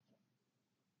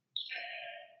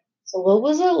So what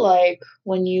was it like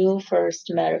when you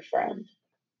first met a friend?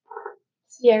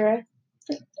 Sierra.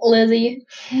 Lizzie.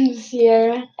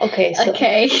 Sierra. Okay, so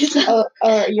Okay. So,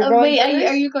 you're going wait, first?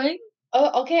 are you going?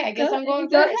 Oh, okay. I guess Go- I'm going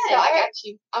go first. No, ahead. I got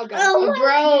you. I'll go. Oh,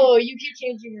 Bro, you keep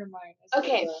changing your mind.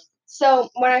 Okay. So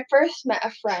when I first met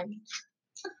a friend,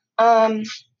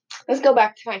 let's go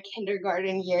back to my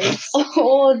kindergarten years.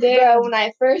 Oh, damn. Bro, when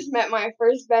I first met my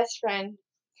first best friend,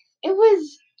 it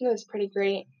was pretty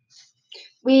great.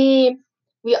 We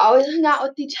always hung out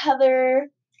with each other.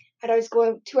 I'd always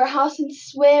go to our house and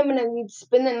swim, and then we'd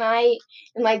spend the night,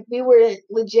 and like we were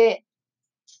legit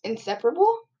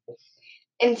inseparable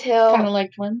until Kind of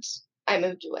like twins. I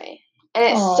moved away, and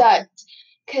it Aw. sucked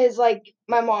because like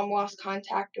my mom lost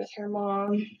contact with her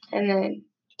mom, and then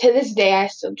to this day I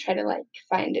still try to like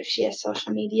find if she has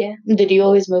social media. Did you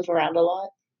always move around a lot?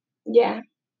 Yeah.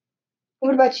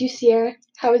 What about you, Sierra?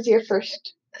 How was your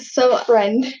first So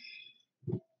friend?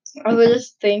 I was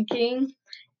just thinking,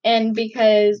 and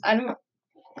because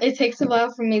it takes a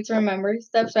while for me to remember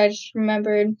stuff, so I just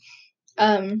remembered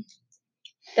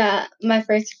that my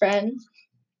first friend,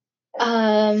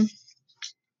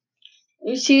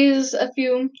 she's a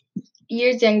few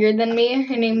years younger than me.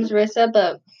 Her name's Rissa,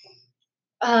 but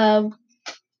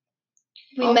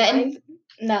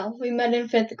we met in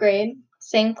 5th grade,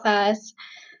 same class.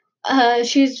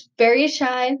 She's very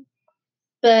shy,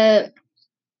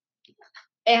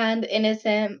 and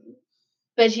innocent,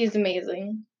 but she's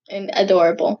amazing and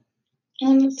adorable.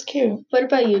 Oh, that's cute. What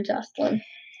about you, Jocelyn?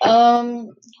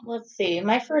 Let's see.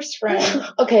 My first friend.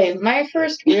 Okay, my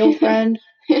first real friend.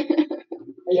 Are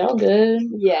y'all good?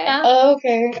 Yeah. Oh,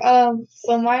 okay.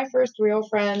 So my first real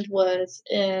friend was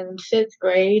in 5th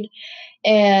grade,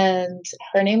 and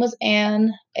her name was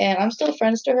Anne, and I'm still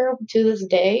friends to her to this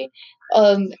day.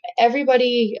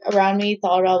 Everybody around me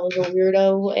thought I was a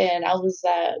weirdo, and I was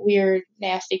that weird,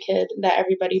 nasty kid that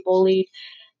everybody bullied.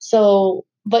 So,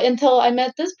 but until I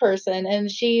met this person, and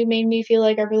she made me feel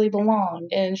like I really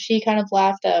belonged, and she kind of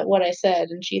laughed at what I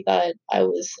said, and she thought I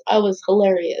was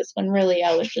hilarious when really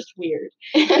I was just weird,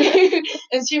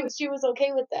 and she was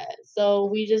okay with that. So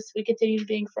we continued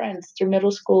being friends through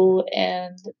middle school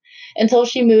and until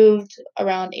she moved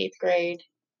around 8th grade,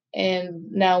 and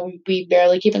now we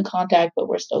barely keep in contact, but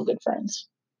we're still good friends.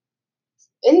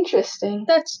 Interesting.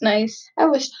 That's nice. I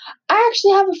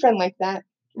actually have a friend like that.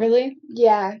 Really?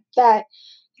 Yeah, I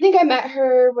think I met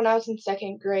her when I was in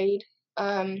 2nd grade.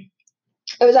 It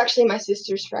was actually my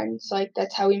sister's friend, so like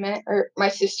that's how we met, or my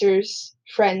sister's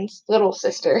friend's little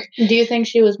sister. Do you think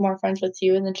she was more friends with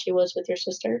you than she was with your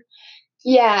sister?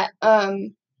 Yeah,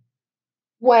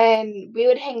 when we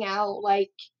would hang out,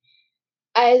 like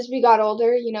as we got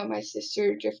older, my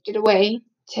sister drifted away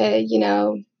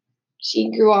to,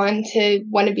 she grew on to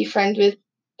want to be friends with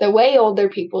the way older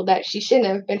people that she shouldn't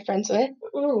have been friends with.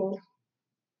 Ooh.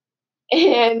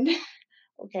 And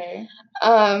Okay.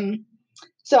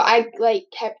 so I like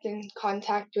kept in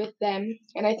contact with them,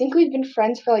 and I think we've been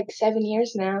friends for like 7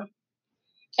 years now.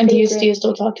 And do you Pretty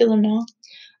still talk to them now?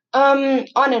 On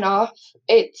and off.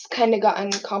 It's kind of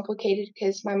gotten complicated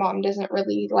because my mom doesn't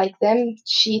really like them.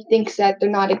 She thinks that they're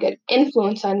not a good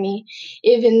influence on me,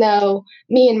 even though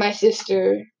me and my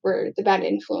sister were the bad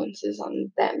influences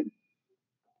on them.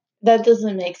 That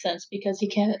doesn't make sense because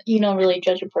you don't really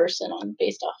judge a person on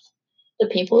based off the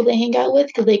people they hang out with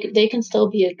because they can still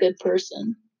be a good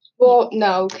person. Well,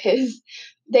 no, because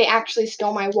they actually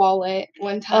stole my wallet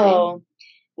one time. Oh.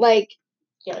 Like,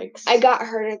 yikes. I got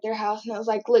hurt at their house, and I was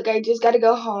like, look, I just got to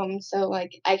go home so,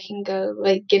 like, I can go,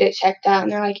 like, get it checked out.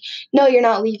 And they're like, no, you're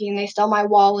not leaving. They stole my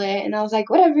wallet. And I was like,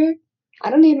 whatever.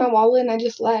 I don't need my wallet, and I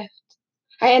just left.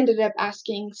 I ended up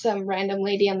asking some random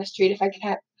lady on the street if I could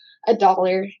have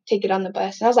 $1, take it on the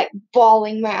bus. And I was, like,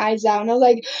 bawling my eyes out. And I was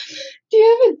like, do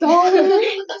you have $1? And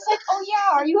she's like, oh,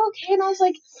 yeah, are you okay? And I was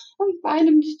like, I'm fine.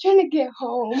 I'm just trying to get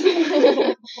home.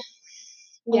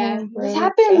 Yeah, this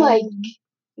happened, like,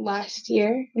 last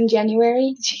year in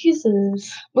January.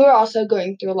 Jesus. We were also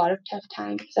going through a lot of tough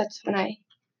times. That's when I,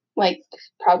 like,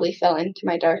 probably fell into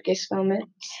my darkest moments.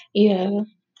 Yeah.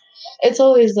 It's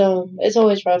always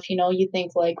rough, you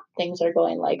think like things are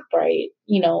going like bright,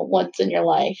 once in your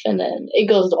life, and then it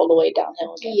goes all the way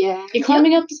downhill again. Yeah. You're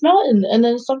climbing up this mountain and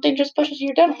then something just pushes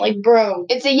you down. Like, bro.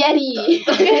 It's a Yeti. I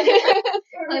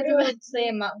was about to say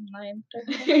a mountain lion.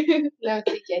 No,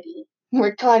 it's a Yeti.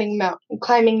 We're climbing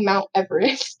Mount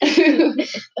Everest.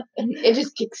 It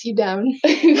just kicks you down.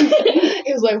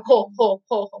 It was like, ho, ho,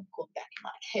 ho, I'm going back in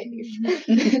my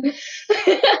cave.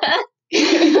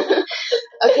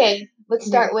 Okay, let's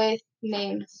start with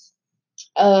names.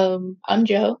 I'm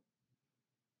Joe.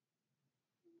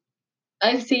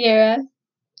 I'm Sierra.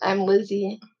 I'm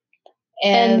Lizzie.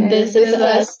 And this is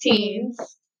us teens.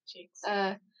 Cheeks.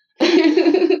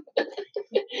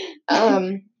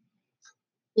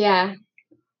 Yeah.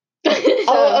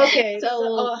 Oh, okay. So-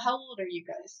 So, how old are you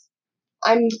guys?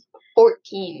 I'm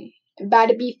 14. About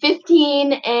to be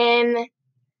 15 in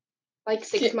like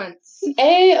 6 months.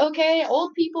 Hey, okay,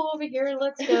 old people over here.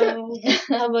 Let's go.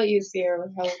 How about you, Sierra?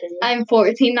 How old are you? I'm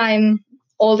 14. I'm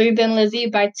older than Lizzie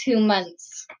by 2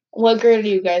 months. What grade are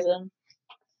you guys in?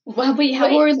 Well, wait,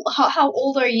 how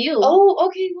old are you? Oh,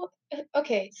 okay.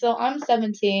 Okay, so I'm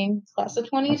 17, class of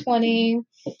 2020.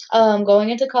 Going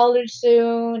into college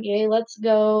soon. Yay, let's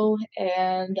go.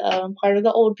 And part of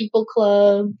the old people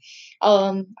club.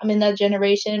 I'm in that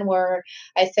generation where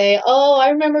I say, "Oh,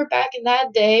 I remember back in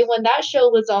that day when that show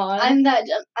was on."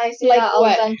 I see Like that all the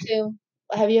what? time too.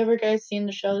 Have you ever guys seen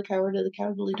the show The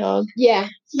Cowardly Dog? Yeah.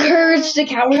 Courage the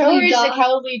Cowardly Courage Dog. the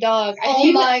Cowardly Dog.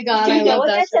 Oh my god, Do I you know love what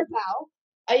that that's show. about?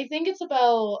 I think it's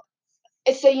about.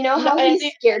 So you know No, how I he's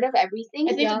think- scared of everything?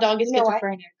 I think Yeah. the dog is You know what?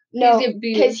 schizophrenic. No, He's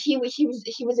abused. because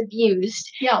he was abused,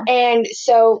 Yeah. and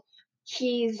so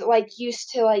he's like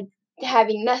used to like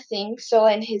having nothing. So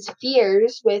then his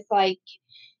fears with like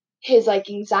his like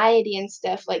anxiety and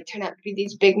stuff like turn out to be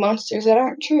these big monsters that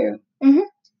aren't true.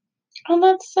 Oh,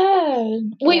 that's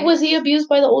sad. Wait, Yeah. was he abused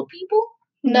by the old people?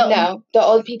 No, the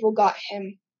old people got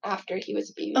him after he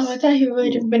was abused. Oh, I thought he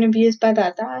would have been abused by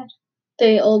that dad.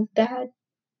 The old dad.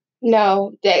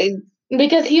 No, they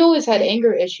Because he always had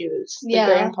anger issues. The Yeah.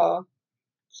 grandpa.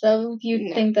 So you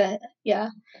No. think that, yeah.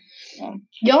 Yeah.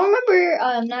 Y'all remember,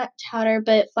 not Chowder,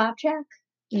 but Flapjack?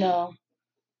 No.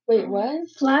 wait. What?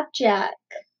 Flapjack.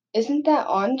 Isn't that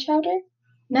on Chowder?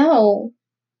 No.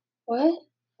 What?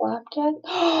 Flapjack?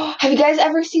 Have you guys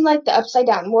ever seen like the Upside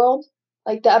Down World?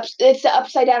 Like it's the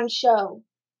Upside Down show,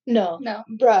 No. No.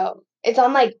 bro. It's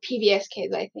on like PBS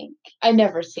Kids, I think. I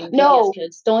never seen No. PBS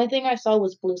Kids. The only thing I saw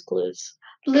was Blue's Clues.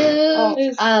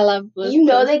 Blues. I love Blues. You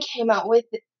know they came out with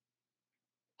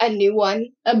a new one.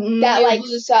 that, like,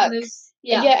 sucks.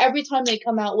 Yeah. Every time they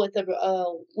come out with a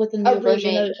new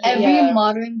version of remake. Every yeah.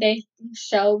 modern day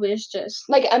show is just.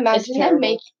 Like imagine them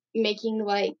terrible. making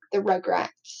like the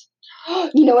Rugrats.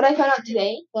 You know what I found out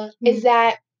today? What? Is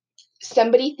that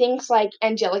somebody thinks like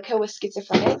Angelica was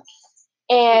schizophrenic,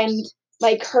 and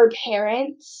like her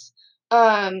parents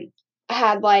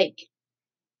had like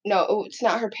no, it's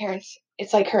not her parents.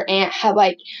 It's like her aunt had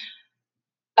like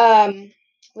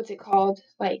what's it called?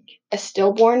 Like a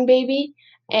stillborn baby,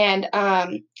 and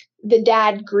the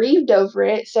dad grieved over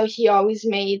it, so he always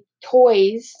made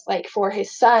toys like for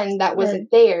his son that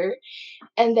wasn't there,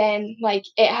 and then like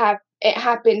it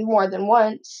happened more than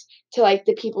once to like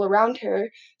the people around her.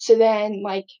 So then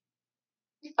like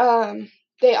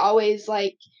they always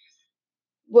like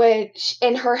would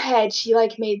in her head she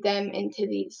like made them into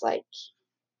these like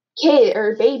kid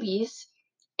or babies,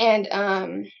 and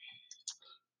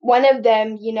one of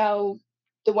them, you know,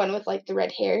 the one with like the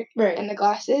red hair Right. and the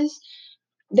glasses,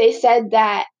 they said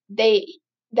that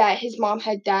his mom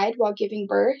had died while giving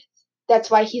birth. That's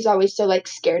why he's always so like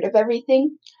scared of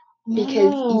everything.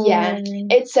 Because yeah,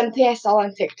 it's something I saw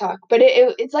on TikTok, but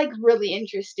it's like really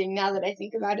interesting now that I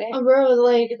think about it. Bro,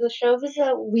 like the shows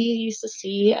that we used to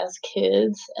see as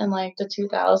kids in like the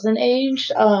 2000 age,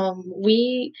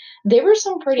 they were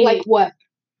some pretty Like what?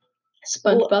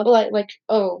 SpongeBob.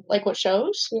 Like what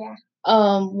shows? Yeah.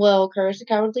 Well, Courage the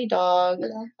Cowardly Dog,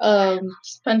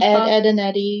 SpongeBob. Ed and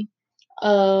Eddie.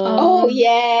 Oh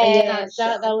yeah, yeah.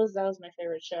 that was my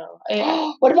favorite show.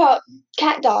 What about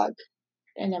Cat Dog?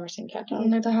 I never seen Cat Dog.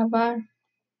 Neither have I.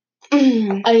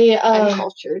 I'm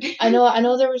cultured. I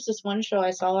know there was this one show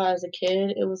I saw as a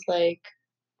kid. It was like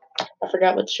I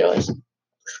forgot what show is.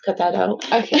 Cut that out.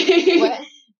 Okay. What?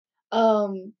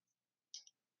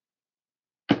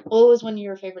 What was one of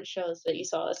your favorite shows that you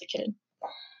saw as a kid?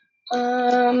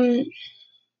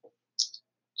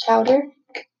 Chowder.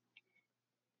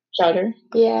 Chowder.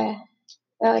 Yeah,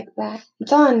 I like that.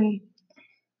 It's on,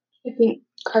 I think,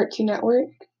 Cartoon Network.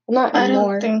 Well, not I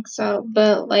anymore. don't think so,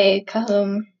 but like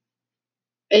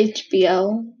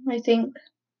HBO, I think.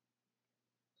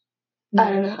 I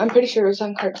don't know. I'm pretty sure it was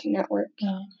on Cartoon Network,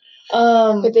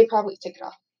 No. but they probably took it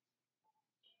off.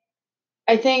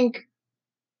 I think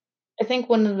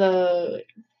one of the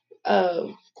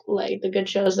like the good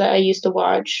shows that I used to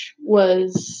watch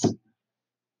was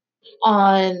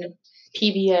on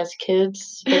PBS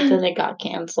Kids, but then it got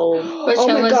canceled. What Oh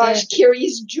show my was gosh, it?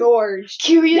 Curious George.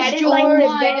 Curious That is George. like the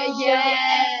Oh, best show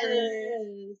yes. ever.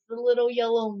 The little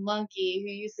yellow monkey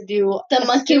who used to do The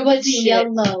monkey stupid was shit.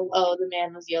 yellow. Oh, the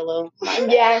man was yellow.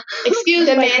 Yeah, Excuse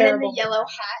the my man in terrible. the yellow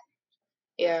hat.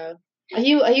 Yeah. Are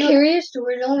you Curious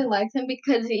George only liked him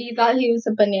because he thought he was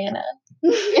a banana.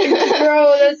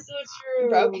 Bro, that's so true.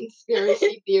 Bro,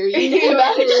 conspiracy theories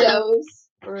about shows.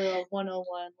 Bro,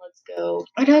 101, let's go.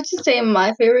 I'd have to say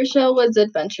my favorite show was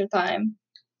Adventure Time.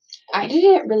 I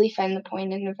didn't really find the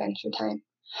point in Adventure Time.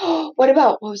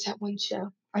 What was that one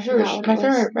show? My forgot what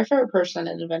it was. favorite person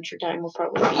in Adventure Time will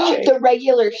probably be Jake. The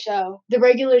regular show. The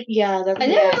regular, yeah, that's I a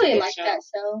didn't really good like show. that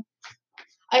show.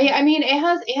 I mean, it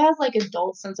has like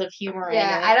adult sense of humor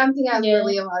Yeah, in it. I don't think I was Yeah.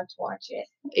 really allowed to watch it.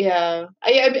 Yeah,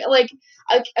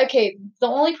 okay. The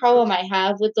only problem I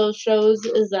have with those shows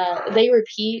is that they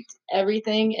repeat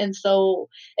everything, and so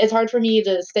it's hard for me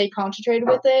to stay concentrated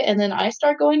with it. And then I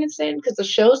start going insane because the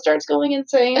show starts going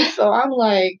insane. So I'm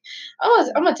like,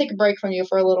 I'm gonna take a break from you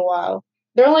for a little while.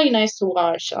 They're only nice to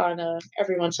watch on a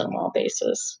every once in a while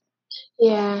basis.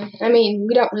 Yeah, I mean,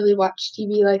 we don't really watch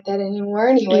TV like that anymore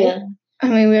anyway. Yeah. I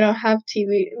mean, we don't have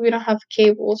TV. We don't have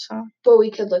cable, so. But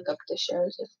we could look up the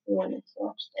shows if we wanted to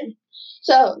watch them.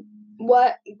 So,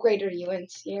 what grade are you in,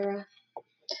 Sierra?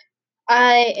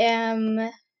 I am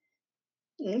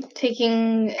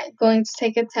going to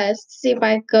take a test to see if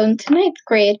I go into 9th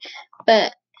grade.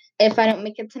 But if I don't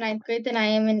make it to 9th grade, then I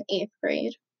am in 8th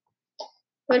grade.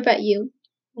 What about you,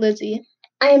 Lizzie?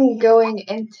 I am going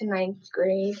into 9th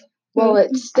grade. Well,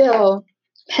 it's still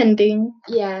Pending.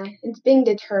 Yeah, it's being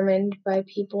determined by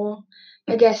people.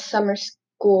 I guess summer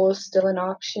school is still an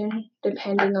option,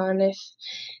 depending on if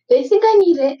they think I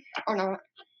need it or not.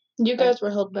 You guys were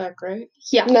held back, right?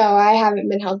 Yeah. No, I haven't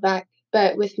been held back,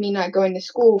 but with me not going to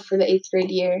school for the 8th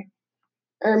grade year,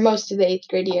 or most of the 8th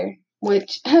grade year,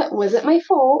 which wasn't my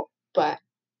fault, but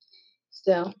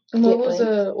still. What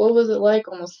was it like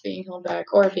almost being held back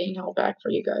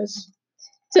for you guys?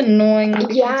 It's annoying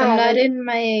because Yeah, I'm not like- in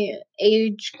my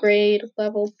age grade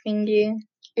level thingy.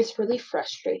 It's really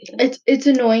frustrating. It's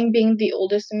annoying being the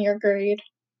oldest in your grade.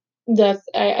 That's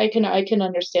I can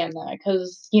understand that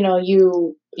because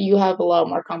you have a lot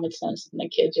more common sense than the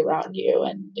kids around you,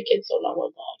 and the kids don't know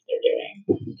what they're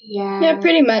doing. Yeah,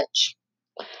 pretty much.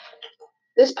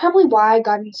 That's probably why I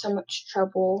got in so much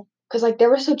trouble. Because, like, they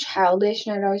were so childish,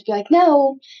 and I'd always be like,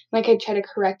 no. Like, I'd try to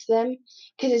correct them.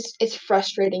 Because it's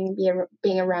frustrating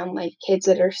being around, like, kids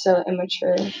that are so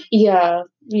immature. Yeah,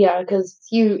 because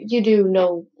you do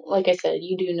know, like I said,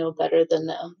 you do know better than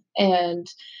them, and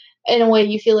in a way,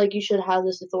 you feel like you should have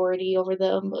this authority over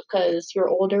them because you're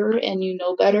older and you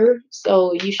know better.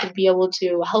 So you should be able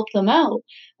to help them out,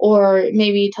 or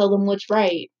maybe tell them what's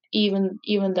right, even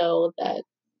though that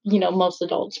most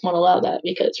adults won't allow that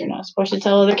because you're not supposed to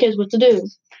tell other kids what to do.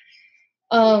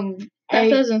 That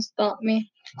doesn't stop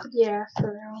me. Yeah,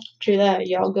 for real. True that.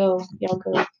 Y'all go.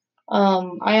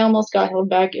 I almost got held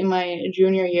back in my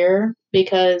junior year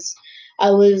because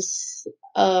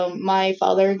my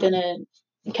father didn't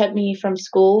kept me from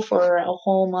school for a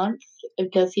whole month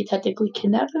because he technically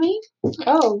kidnapped me.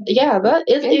 Oh, Yeah, that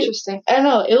is interesting. I don't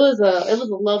know. It was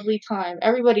a lovely time.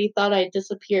 Everybody thought I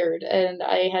disappeared, and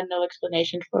I had no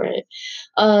explanation for it.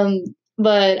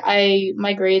 But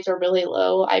my grades are really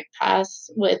low. I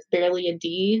passed with barely a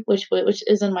D, which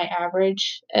isn't my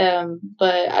average.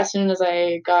 But as soon as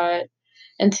I got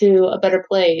into a better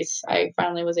place, I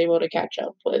finally was able to catch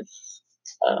up with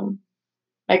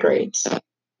my grades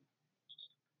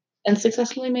and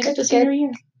successfully made it to senior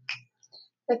year.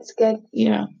 That's good.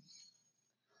 Yeah.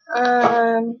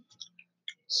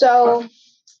 So,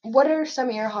 what are some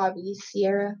of your hobbies,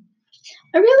 Sierra?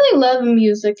 I really love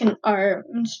music and art.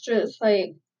 It's just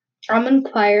like I'm in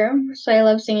choir, so I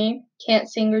love singing. Can't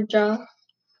sing or draw.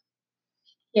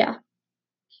 Yeah.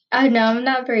 I know I'm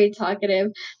not very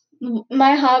talkative. One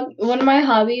of my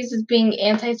hobbies is being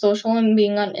antisocial and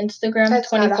being on Instagram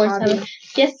That's not a 24/7. hobby.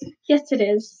 Yes, it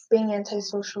is. Being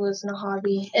antisocial isn't a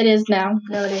hobby. It is now.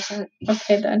 No, it isn't.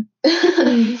 Okay then.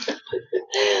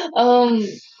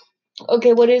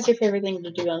 Okay, what is your favorite thing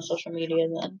to do on social media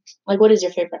then? Like, what is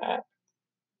your favorite app?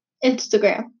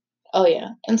 Instagram. Oh yeah,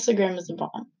 Instagram is the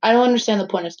bomb. I don't understand the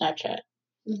point of Snapchat.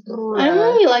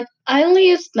 I only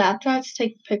use Snapchat to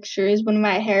take pictures when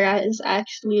my hair is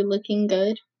actually looking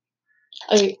good.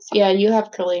 Oh yeah, you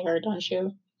have curly hair, don't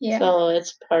you? Yeah. So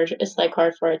it's hard. It's like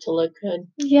hard for it to look good.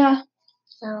 Yeah.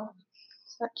 No,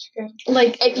 that's true.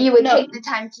 Like If you would take the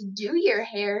time to do your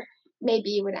hair, maybe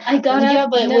you wouldn't. With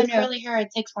curly hair, it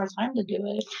takes more time to do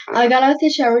it. I got out the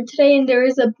shower today, and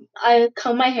I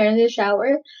combed my hair in the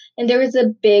shower, and there was a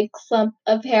big clump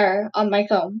of hair on my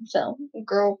comb. So,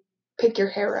 girl, pick your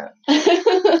hair up.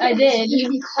 I did. You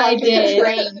be I clogging did. the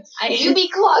drain. You be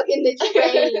clogging the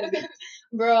drain.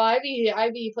 Bro, I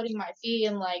be putting my feet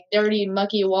in like dirty,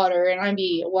 mucky water, and I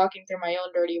be walking through my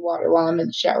own dirty water while I'm in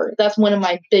the shower. That's one of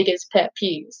my biggest pet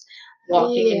peeves: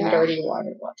 walking in dirty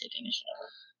water while taking a shower.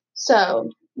 So,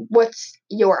 What's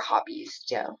your hobbies,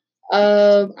 Joe?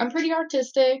 I'm pretty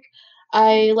artistic.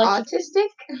 I like to Autistic?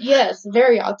 Yes,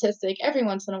 very autistic. Every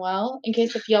once in a while. In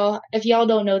case if y'all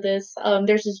don't know this,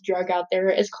 there's this drug out there.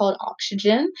 It's called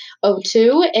Oxygen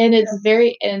O2, and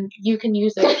and you can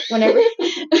use it whenever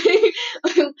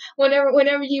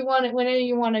whenever you want it, whenever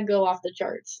you want to go off the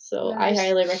charts. So I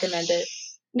highly recommend it.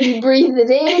 Breathe it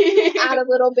in, add a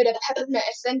little bit of peppermint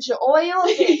essential oil,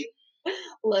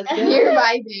 Let's go. you're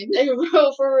vibing.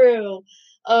 Bro, for real.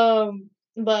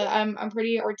 But I'm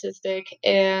pretty artistic,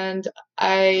 and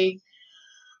I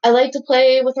like to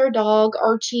play with our dog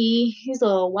Archie. He's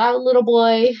a wild little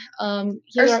boy. Our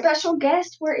special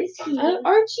guest, where is he?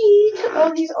 Archie.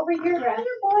 Oh, he's over here.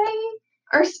 boy.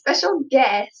 Our special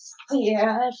guest.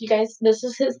 Yeah, if you guys, this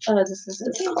is his color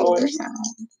now.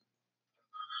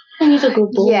 He's a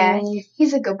good boy. Yeah,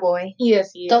 he's a good boy.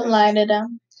 Yes, he is. Don't lie to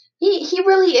them. He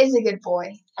really is a good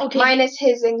boy. Okay. Minus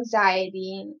his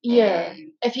anxiety. Yeah.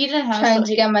 If he didn't have Trying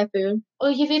to get my food.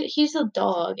 well, he's a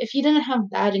dog. If he didn't have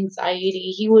that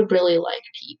anxiety, he would really like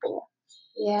people.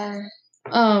 Yeah.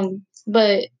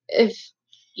 But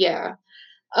yeah.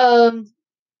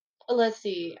 Let's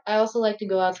see. I also like to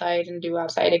go outside and do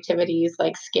outside activities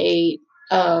like skate,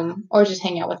 or just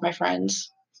hang out with my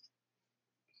friends.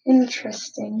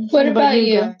 Interesting. What about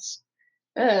you? Guys?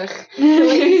 Ugh.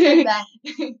 When you said that.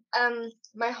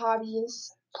 My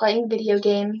hobbies: playing video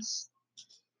games,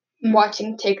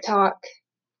 watching TikTok,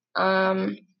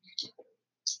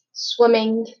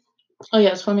 swimming. Oh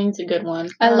yeah, swimming's a good one.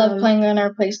 I love playing on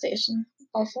our PlayStation.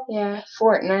 Also, yeah,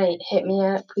 Fortnite. Hit me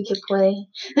up. We could play.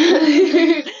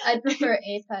 I prefer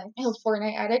Apex. Oh,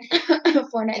 Fortnite addict.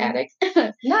 Fortnite addict.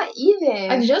 Not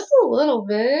even. Just a little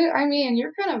bit. I mean,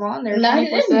 you're kind of on there. Not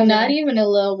even a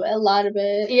little bit. A lot of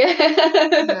it. Yeah.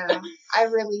 No, I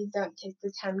really don't take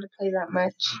the time to play that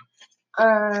much.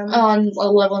 On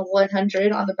level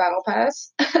 100 on the battle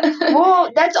pass.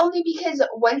 Well, that's only because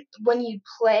when you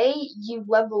play, you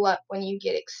level up when you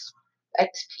get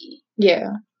XP.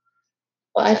 Yeah.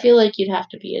 Well, I feel like you'd have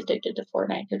to be addicted to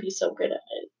Fortnite to be so good at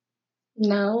it.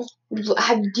 No. Do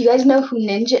you guys know who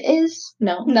Ninja is?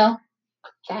 No. No.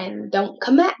 Then don't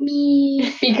come at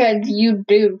me. Because you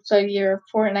do, so you're a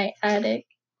Fortnite addict.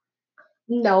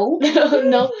 No.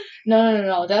 No.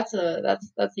 That's a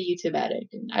YouTube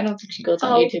addict. I don't think she goes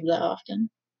on YouTube that often.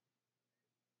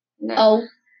 No. Oh.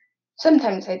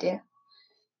 Sometimes I do.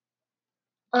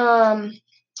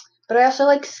 But I also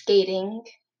like skating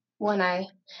when I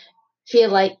feel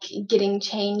like getting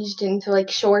changed into like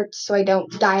shorts so I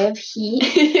don't die of heat.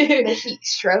 The heat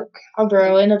stroke. Oh,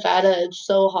 bro, in Nevada it's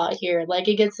so hot here. Like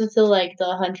it gets into like the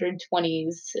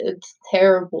 120s. It's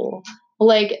terrible.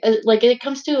 Like it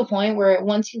comes to a point where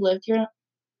once you lived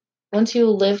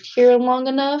here long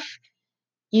enough,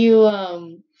 you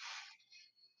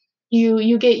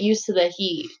get used to the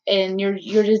heat, and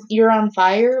you're on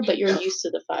fire, but you're used to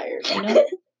the fire, you know?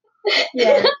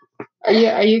 Yeah.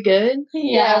 Are you good?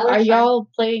 Yeah. Are y'all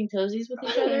playing toesies with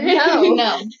each other?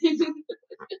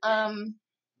 No.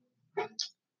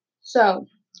 So,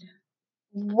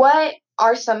 what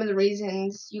are some of the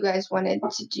reasons you guys wanted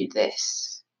to do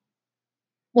this?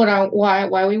 Why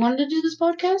we wanted to do this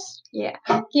podcast? Yeah.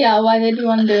 Yeah, why did you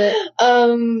want to do it?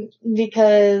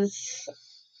 Because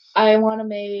I want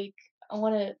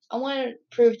to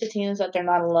prove to teens that they're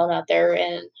not alone out there,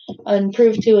 and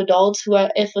prove to adults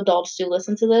if adults do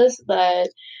listen to this, that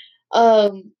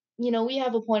we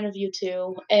have a point of view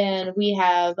too, and we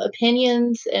have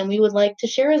opinions, and we would like to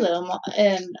share them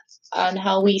and on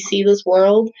how we see this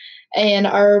world and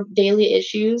our daily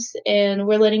issues. And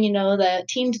we're letting you know that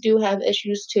teens do have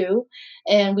issues too,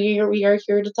 and we are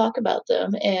here to talk about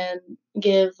them and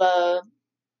give a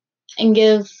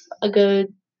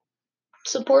good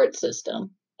support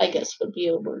system, I guess would be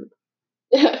a word.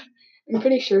 I'm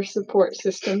pretty sure support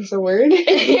system's a word.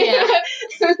 Yeah.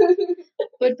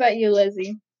 What about you,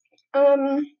 Lizzie?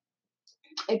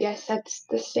 I guess that's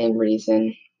the same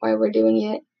reason why we're doing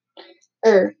it,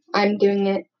 or I'm doing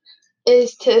it,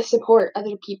 is to support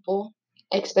other people,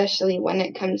 especially when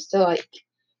it comes to like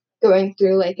going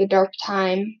through like a dark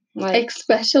time. Like,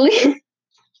 especially.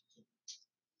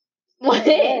 What?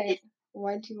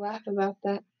 Why'd you laugh about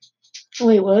that?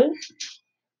 Wait, what?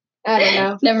 I don't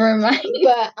know. Never mind.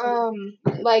 But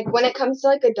like when it comes to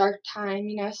like a dark time,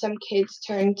 some kids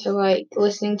turn to like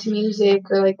listening to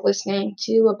music or like listening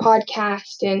to a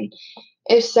podcast, and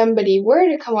if somebody were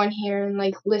to come on here and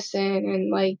like listen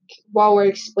and like while we're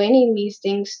explaining these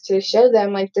things to show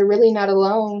them like they're really not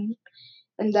alone,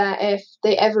 and that if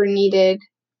they ever needed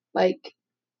like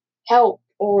help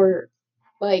or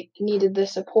like needed the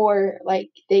support,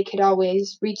 like they could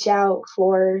always reach out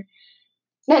for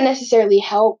not necessarily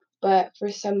help, but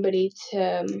for someone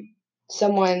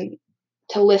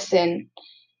to listen,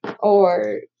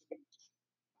 or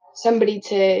somebody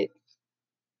to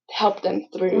help them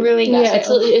through. Really Yeah,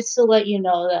 too. it's to let you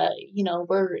know that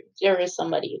there is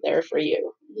somebody there for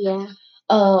you. Yeah.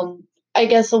 I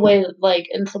guess a way like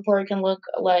in support can look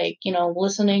like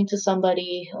listening to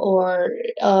somebody, or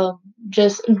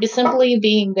just simply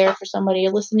being there for somebody,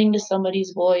 listening to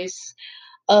somebody's voice,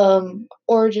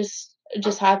 or just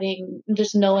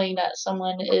knowing that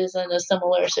someone is in a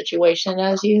similar situation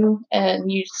as you,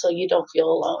 and you don't feel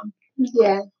alone.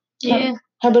 Yeah. Yeah.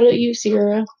 How about you,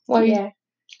 Sierra? Why? Yeah.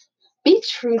 Be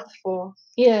truthful.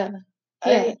 Yeah.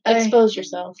 Yeah, Expose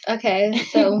yourself. Okay,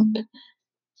 so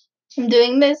I'm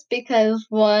doing this because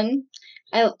one,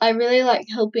 I really like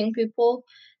helping people,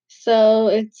 so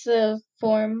it's a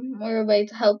form or a way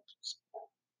to help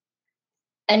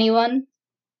anyone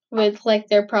with like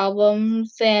their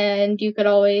problems, and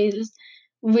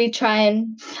we try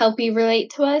and help you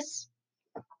relate to us.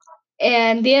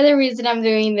 And the other reason I'm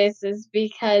doing this is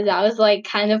because I was like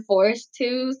kind of forced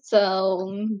to,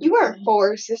 so You weren't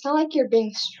forced. It's not like you're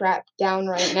being strapped down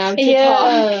right now to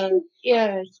talk.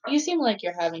 Yeah. You seem like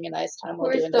you're having a nice time while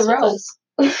Where's doing the this with rope?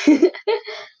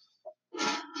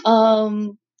 us.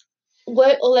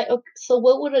 So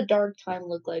what would a dark time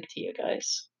look like to you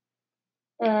guys?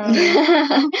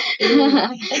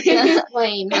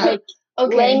 Explain. Like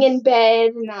Okay. laying in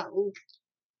bed, not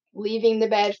leaving the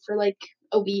bed for like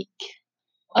a week.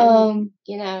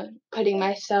 Putting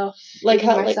myself, Like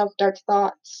giving how- myself dark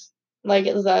thoughts. Like,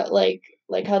 is that like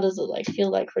how does it like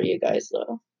feel like for you guys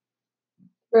though?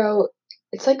 Bro,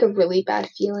 it's like a really bad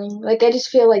feeling. Like I just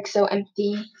feel like so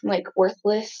empty, like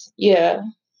worthless. Yeah.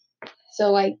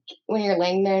 So like when you're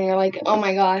laying there and you're like, oh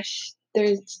my gosh,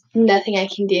 there's nothing I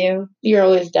can do. You're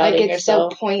always doubting like it's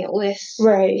yourself. so pointless.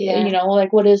 Right. Yeah.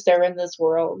 Like what is there in this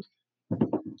world?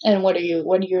 And what are you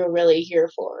really here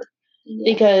for?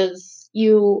 Yeah. Because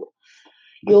you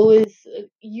always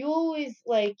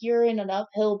like you're in an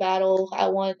uphill battle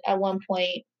at one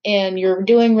point, and you're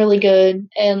doing really good,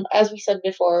 and as we said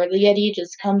before, the Yeti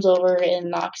just comes over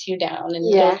and knocks you down and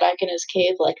Yeah. goes back in his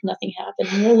cave like nothing happened,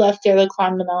 and you're left there to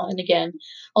climb the mountain again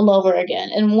all over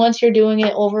again. And once you're doing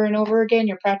it over and over again,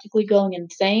 you're practically going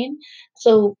insane.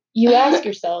 So you ask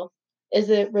yourself,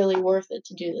 is it really worth it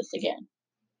to do this again?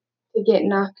 To get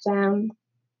knocked down.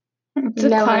 To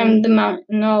climb the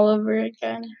mountain all over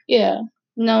again. Yeah.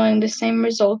 Knowing the same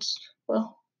results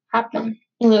will happen.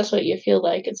 And that's what you feel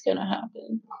like it's gonna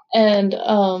happen. And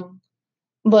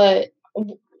but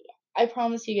I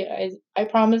promise you guys, I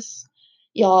promise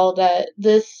y'all that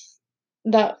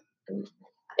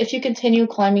if you continue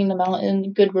climbing the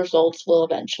mountain, good results will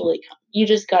eventually come. You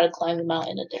just gotta climb the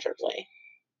mountain a different way.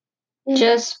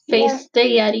 Just face the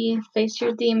Yeti, face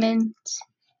your demons.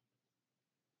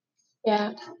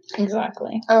 Yeah.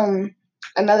 Exactly.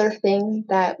 Another thing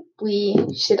that we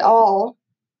should all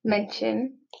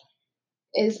mention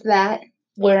is that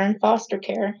we're in foster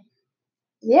care.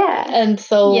 Yeah. And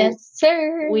so yes,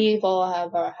 sir. We've all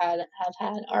have had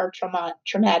our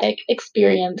traumatic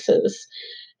experiences,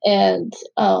 and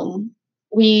I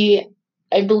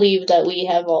believe that we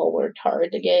have all worked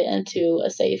hard to get into a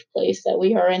safe place that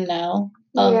we are in now.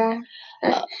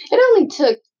 It only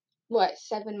took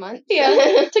 7 months? Yeah,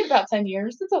 it took about 10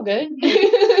 years. It's all good.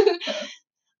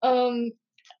 But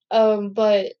I'm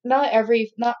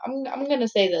gonna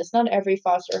say this, not every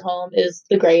foster home is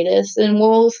the greatest, and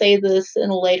we'll say this in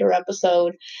a later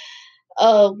episode.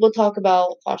 We'll talk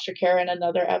about foster care in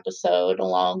another episode,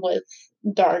 along with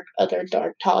other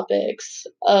dark topics.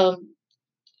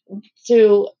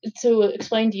 To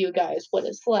explain to you guys what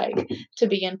it's like to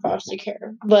be in foster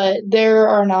care. But there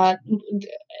are not,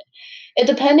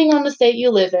 depending on the state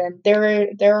you live in,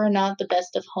 there are not the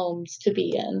best of homes to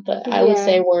be in. But I would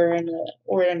say we're in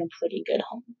a pretty good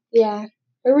home. Yeah,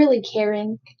 we're really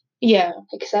caring. Yeah,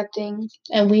 accepting,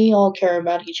 and we all care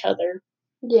about each other.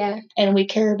 Yeah, and we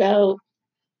care about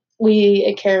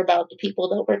the people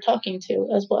that we're talking to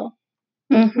as well.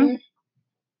 Mm-hmm.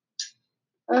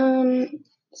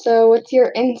 So what's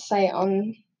your insight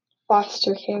on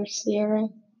foster care, Sierra?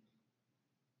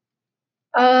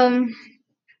 I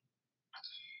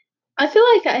feel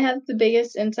like I have the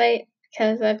biggest insight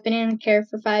because I've been in care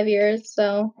for 5 years.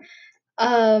 So,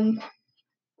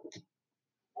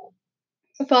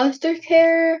 foster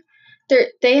care,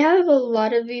 they have a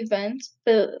lot of events,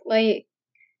 but like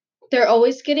they're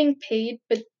always getting paid,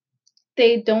 but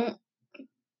they don't.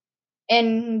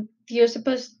 And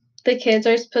the kids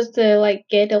are supposed to like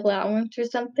get allowance or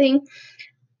something,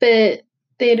 but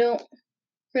they don't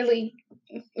really.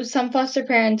 Some foster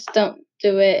parents don't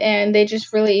do it, and they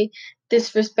just really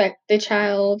disrespect the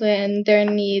child and their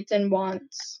needs and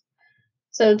wants.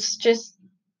 So it's just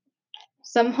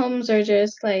some homes are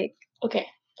just like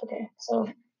Okay. So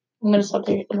I'm gonna stop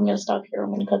here.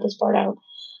 I'm gonna cut this part out.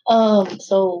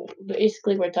 So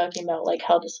basically, we're talking about like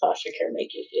how does foster care make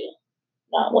you feel,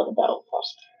 not what about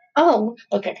foster. oh,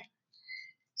 Okay.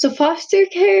 so foster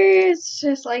care is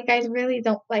just like I really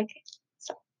don't like it.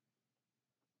 So.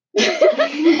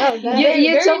 Oh,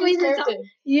 you told me to descriptive.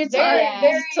 you told,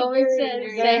 Very, you told me to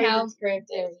say how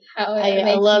descriptive. how it I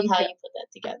makes love me how feel. you put that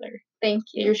together. Thank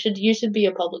you. You should be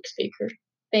a public speaker.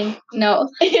 No.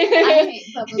 I hate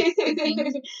public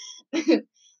speaking.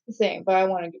 Same, but I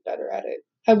want to get better at it.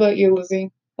 How about you, Lizzie?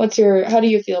 How do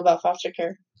you feel about foster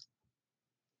care?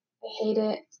 I hate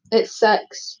it. It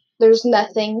sucks. There's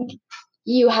nothing.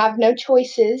 You have no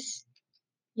choices.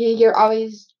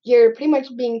 You're pretty much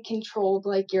being controlled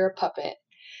like you're a puppet.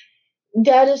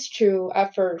 That is true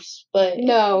at first, but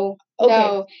No, Okay.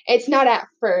 no, it's not at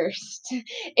first.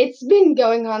 It's been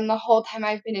going on the whole time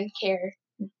I've been in care.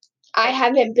 I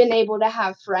haven't been able to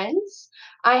have friends.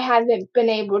 I haven't been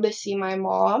able to see my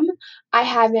mom. I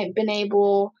haven't been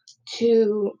able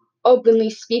to openly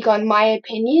speak on my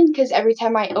opinion because every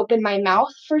time I open my mouth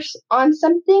on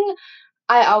something,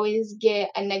 I always get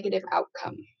a negative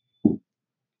outcome.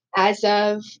 As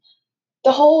of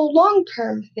the whole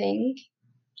long-term thing,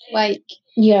 like,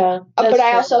 yeah. but that's I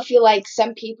true. also feel like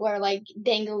some people are like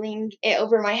dangling it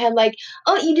over my head, like,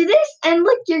 oh, you do this, and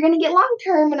look, you're gonna get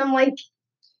long-term, and I'm like,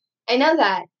 I know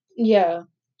that. Yeah.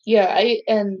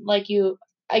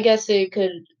 I guess it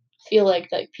could feel like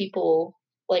people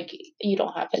like you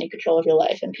don't have any control of your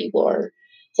life and people are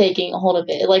taking a hold of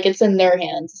it. Like it's in their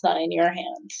hands, it's not in your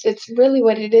hands. It's really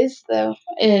what it is, though.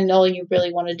 And all you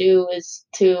really want to do is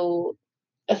to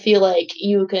feel like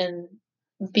you can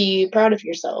be proud of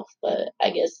yourself, but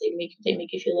I guess they make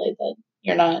you feel like that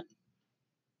you're not.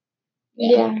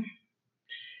 Yeah.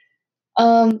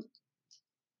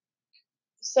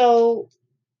 So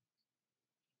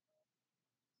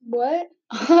What?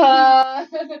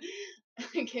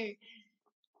 okay.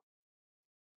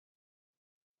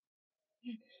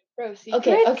 Bro,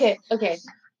 secrets? Okay.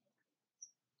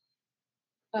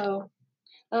 Oh.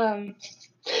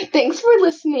 Thanks for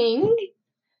listening.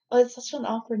 Oh, it's such an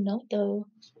awkward note, though.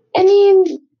 I mean,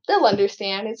 they'll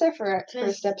understand. It's our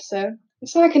first episode.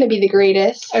 It's not going to be the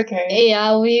greatest. Okay.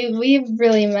 Yeah, we've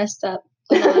really messed up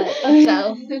a lot.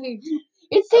 So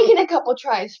It's taken a couple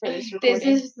tries for this recording.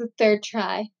 this is the third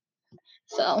try.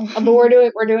 So But we're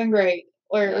doing great.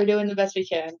 We're doing the best we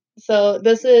can. So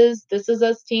this is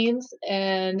us teens,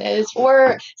 and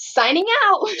we're signing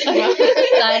out.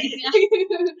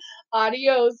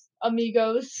 Adios,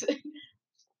 amigos.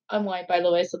 I'm white, by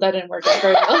the way, so that didn't work out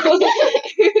very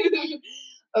well.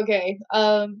 Okay.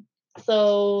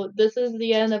 So this is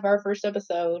the end of our first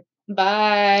episode.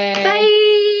 Bye. bye.